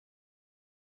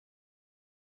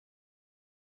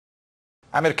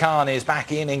Amir Khan is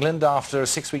back in England after a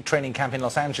 6-week training camp in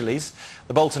Los Angeles.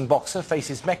 The Bolton boxer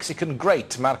faces Mexican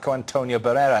great Marco Antonio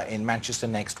Barrera in Manchester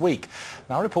next week.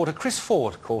 Now reporter Chris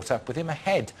Ford caught up with him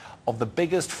ahead of the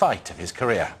biggest fight of his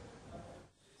career.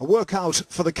 A workout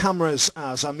for the cameras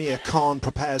as Amir Khan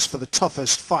prepares for the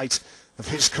toughest fight of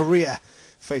his career,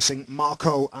 facing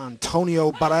Marco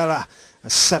Antonio Barrera, a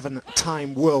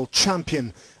 7-time world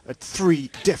champion at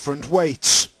 3 different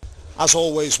weights. As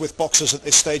always with boxers at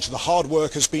this stage, the hard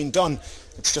work has been done.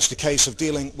 It's just a case of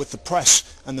dealing with the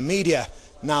press and the media.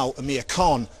 Now Amir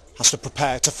Khan has to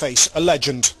prepare to face a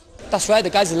legend. That's right,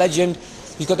 the guy's a legend.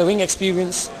 He's got the ring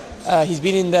experience. He's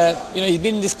been in he's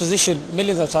been in this position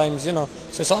millions of times, So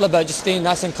it's all about just staying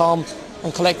nice and calm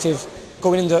and collective,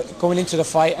 going into the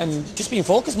fight and just being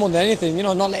focused more than anything.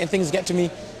 Not letting things get to me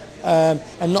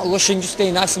and not rushing, just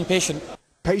staying nice and patient.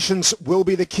 Patience will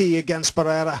be the key against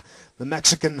Barrera. The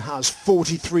Mexican has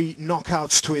 43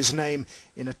 knockouts to his name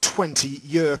in a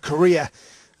 20-year career.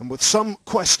 And with some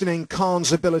questioning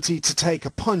Khan's ability to take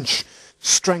a punch,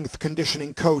 strength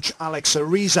conditioning coach Alex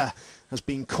Ariza has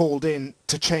been called in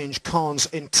to change Khan's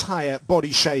entire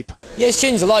body shape. Yeah, it's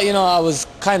changed a lot. I was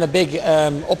kind of big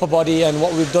upper body, and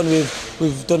what we've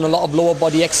done a lot of lower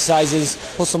body exercises,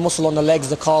 put some muscle on the legs,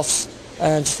 the calves,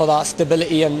 just for that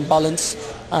stability and balance.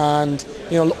 And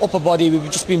upper body, we've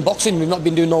just been boxing. We've not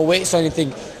been doing no weights or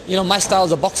anything. My style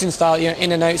is a boxing style.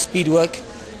 In and out, speed work,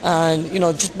 and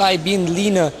just by being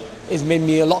leaner, it's made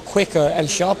me a lot quicker and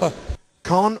sharper.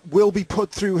 Khan will be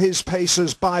put through his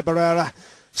paces by Barrera.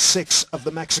 6 of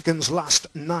the Mexican's last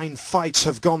 9 fights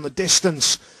have gone the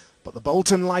distance, but the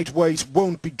Bolton lightweight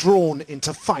won't be drawn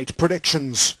into fight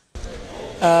predictions.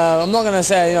 I'm not going to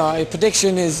say. A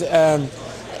prediction is.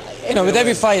 With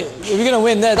every fight, we're going to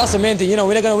win there. That's the main thing. We're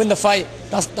not going to win the fight.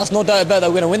 That's no doubt about that.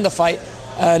 We're going to win the fight.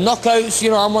 Knockouts,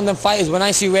 I'm one of them fighters. When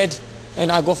I see red,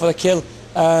 and I go for the kill.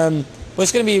 But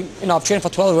it's going to be, I've trained for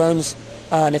 12 rounds,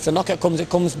 and if the knockout comes, it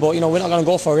comes. But we're not going to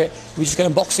go for it. We're just going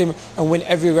to box him and win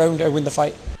every round and win the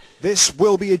fight. This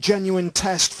will be a genuine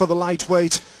test for the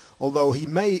lightweight, although he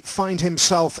may find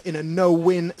himself in a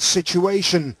no-win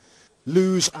situation.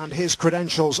 Lose and his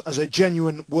credentials as a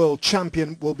genuine world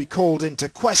champion will be called into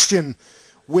question.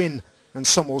 Win, and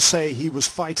some will say he was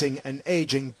fighting an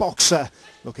aging boxer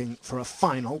looking for a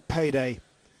final payday.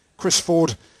 Chris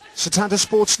Ford, Setanta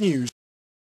Sports News.